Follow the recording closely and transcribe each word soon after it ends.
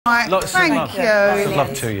Thank you. Lots of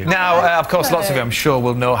love to you. Now, of course, lots of you, I'm sure,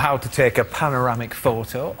 will know how to take a panoramic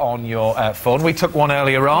photo on your phone. We took one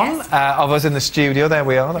earlier on of us in the studio. There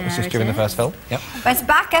we are. That was just during the first film. Yep. But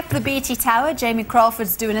back at the BT Tower, Jamie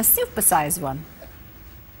Crawford's doing a supersized one.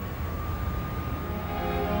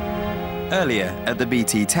 Earlier at the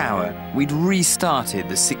BT Tower, we'd restarted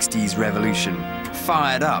the 60s revolution,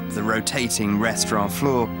 fired up the rotating restaurant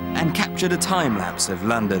floor, and captured a time-lapse of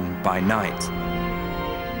London by night.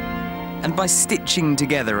 And by stitching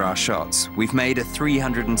together our shots, we've made a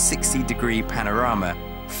 360-degree panorama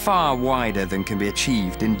far wider than can be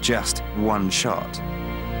achieved in just one shot.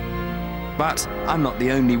 But I'm not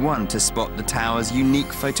the only one to spot the tower's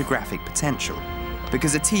unique photographic potential,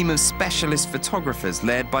 because a team of specialist photographers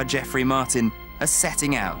led by Geoffrey Martin are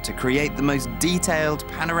setting out to create the most detailed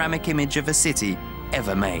panoramic image of a city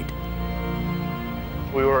ever made.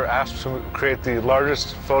 We were asked to create the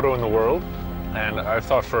largest photo in the world, and I've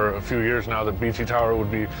thought for a few years now that BT Tower would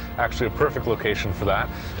be actually a perfect location for that.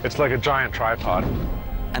 It's like a giant tripod.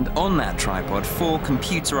 And on that tripod, 4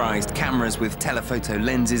 computerized cameras with telephoto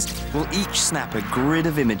lenses will each snap a grid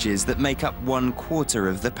of images that make up 1/4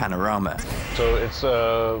 of the panorama. So it's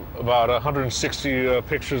about 160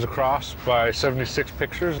 pictures across by 76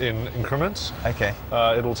 pictures in increments. Okay.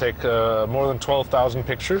 It'll take more than 12,000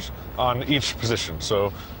 pictures on each position,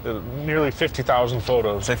 so nearly 50,000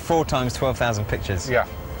 photos. So 4 times 12,000 pictures? Yeah.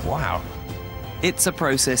 Wow. It's a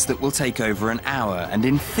process that will take over an hour, and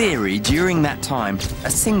in theory, during that time, a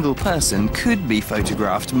single person could be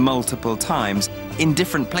photographed multiple times in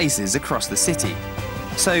different places across the city.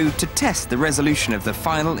 So, to test the resolution of the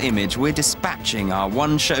final image, we're dispatching our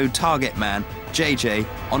one-show target man, JJ,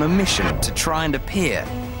 on a mission to try and appear,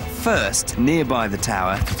 first nearby the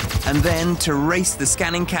tower, and then to race the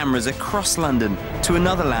scanning cameras across London to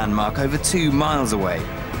another landmark over 2 miles away.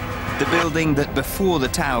 The building that before the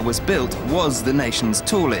tower was built was the nation's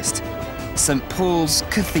tallest, St. Paul's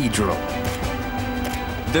Cathedral.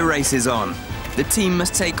 The race is on. The team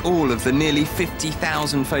must take all of the nearly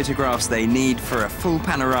 50,000 photographs they need for a full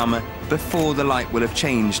panorama before the light will have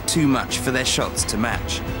changed too much for their shots to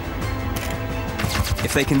match.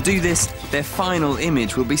 If they can do this, their final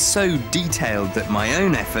image will be so detailed that my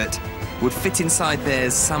own effort would fit inside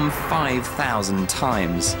theirs some 5,000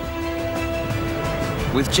 times.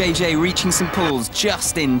 With JJ reaching St. Paul's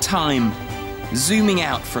just in time, zooming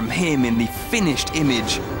out from him in the finished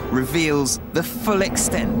image reveals the full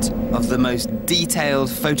extent of the most detailed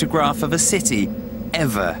photograph of a city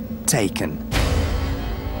ever taken.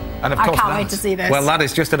 And of course, I can't wait to see this. Well, that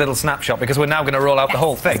is just a little snapshot, because we're now going to roll out the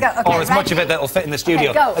whole thing. Okay, or as much of it that'll fit in the studio.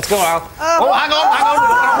 Okay, go. Let's go, Al. Oh, hang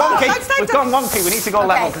on. We've gone wonky. We need to go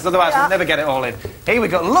level, because otherwise we'll never get it all in. Here we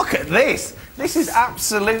go. Look at this. This is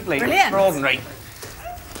absolutely extraordinary.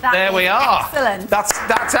 There we are. Excellent. That's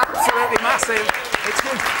absolutely massive. It's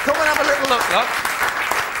good. Come and have a little look, look.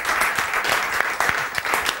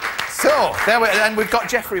 So, there we are, and we've got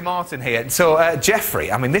Geoffrey Martin here. So,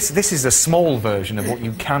 Geoffrey, I mean, this is a small version of what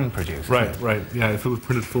you can produce. Right. Yeah, if it was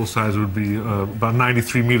printed full size, it would be about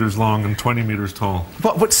 93 meters long and 20 meters tall.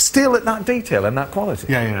 But still at that detail and that quality?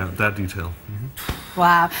 Yeah, that detail.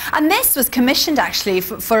 Wow. And this was commissioned, actually,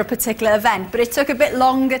 for a particular event, but it took a bit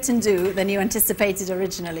longer to do than you anticipated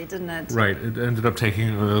originally, didn't it? Right. It ended up taking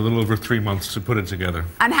a little over 3 months to put it together.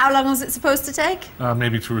 And how long was it supposed to take?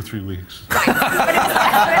 Maybe 2 or 3 weeks. Right. But it was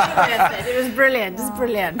really worth it. It was brilliant. It was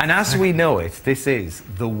brilliant. And as we know it, this is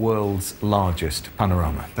the world's largest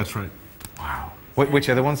panorama. That's right. Wow. Which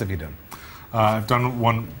other ones have you done? I've done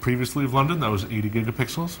one previously of London, that was 80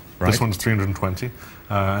 gigapixels. Right. This one's 320.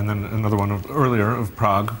 And then another one earlier of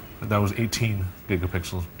Prague, that was 18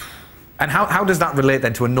 gigapixels. And how does that relate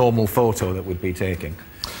then to a normal photo that we'd be taking?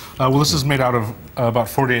 Well, this is made out of about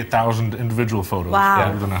 48,000 individual photos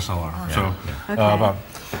with an SLR. Okay.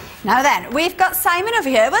 Now then, we've got Simon over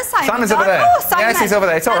here. Where's Simon? Simon's over there. Oh, Simon. Yes, he's over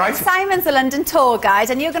there. It's all right. Simon's a London tour guide,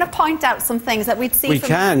 and you're going to point out some things that we'd see from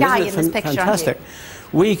the sky in this picture. Fantastic.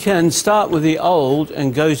 We can start with the old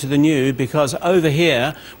and go to the new, because over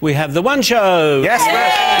here we have the One Show. Yes,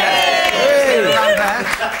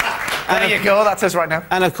 there you go, that's us right now.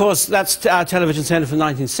 And of course, that's our television centre from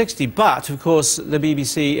 1960, but of course the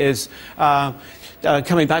BBC is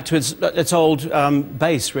coming back to its old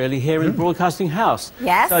base, really, here in Broadcasting House.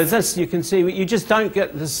 Yes. So this, you can see, you just don't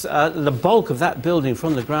get this, the bulk of that building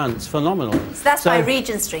from the ground. It's phenomenal. So that's by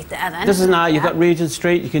Regent Street there, then? This is now, you've got Regent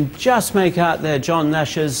Street. You can just make out there John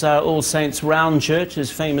Nash's All Saints Round Church,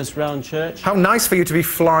 his famous round church. How nice for you to be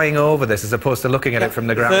flying over this as opposed to looking at it from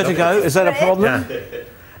the ground. Vertigo, is that a problem? Yeah.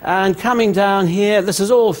 And coming down here, this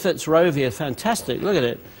is all Fitzrovia, fantastic, look at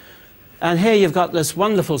it. And here you've got this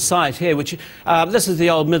wonderful site here, which this is the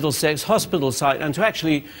old Middlesex Hospital site, and to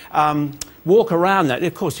actually walk around that,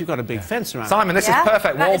 of course, you've got a big fence around it. Simon, this is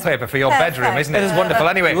perfect wallpaper for your bedroom, isn't it? It's wonderful.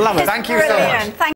 Anyway, thank you so much.